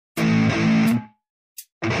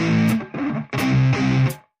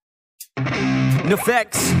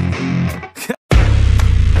NEFFEX.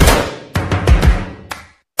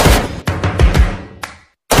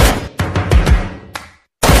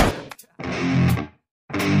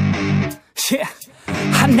 Yeah.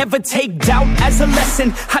 I never take doubt as a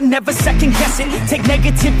lesson. I never second guess it. Take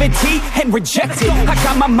negativity and reject it. I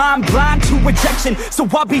got my mind blind to rejection, so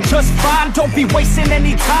I'll be just fine. Don't be wasting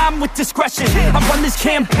any time with discretion. I run this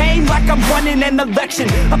campaign like I'm running an election.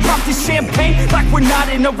 I pop this champagne like we're not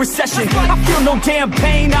in a recession. I feel no damn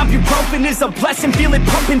pain. Ibuprofen is a blessing. Feel it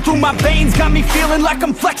pumping through my veins. Got me feeling like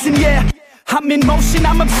I'm flexing, yeah. I'm in motion,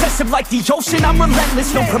 I'm obsessive like the ocean, I'm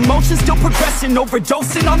relentless. No promotion, still progressing,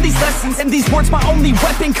 overdosing on these lessons. And these words my only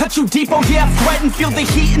weapon, cut you deep, oh yeah, I threaten. Feel the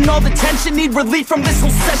heat and all the tension, need relief from this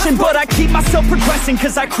whole session. But I keep myself progressing,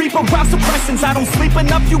 cause I creep around suppressants. I don't sleep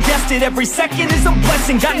enough, you guessed it, every second is a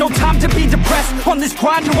blessing. Got no time to be depressed, on this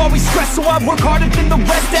grind you always stress. So I work harder than the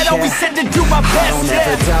rest, that always said to do my best. I don't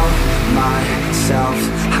ever doubt myself,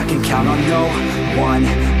 I can count on no one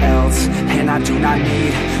else. And I do not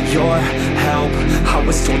need your help, I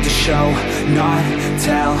was told to show, not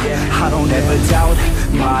tell. I don't ever doubt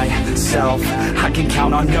myself, I can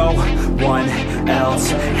count on no one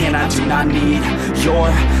else. And I do not need your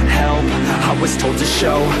help, I was told to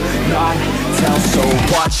show, not tell. So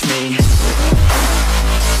watch me.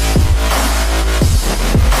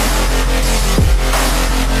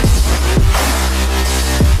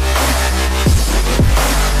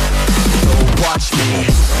 So watch me.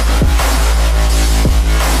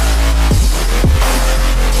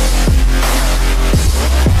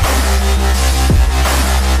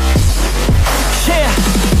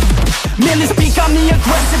 Man, this beat got me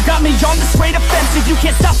aggressive, got me on the straight offensive. You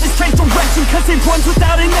can't stop this train direction, cause it runs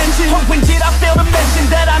without an engine. Oh, when did I fail to mention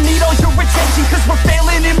that I need all your attention? Cause we're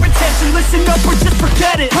failing in retention, listen up or just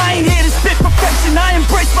forget it. I ain't here to spit perfection, I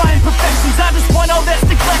embrace my imperfections. I just want all that's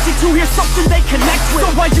neglected to hear something they connect with.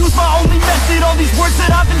 So I use my only method, all these words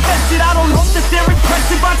that I've invested. I don't hope that they're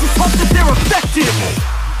impressive, I just hope that they're effective.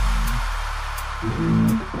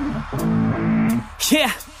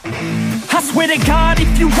 Yeah, I swear to God,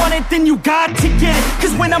 if you want it, then you got to get it.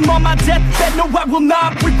 Cause when I'm on my deathbed, no, I will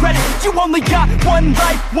not regret it. You only got one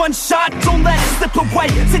life, one shot, don't let it slip away.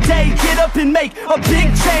 Today, get up and make a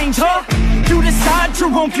big change, huh? You decide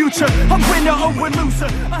your own future, a winner or a loser,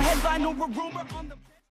 a headline or a rumor on the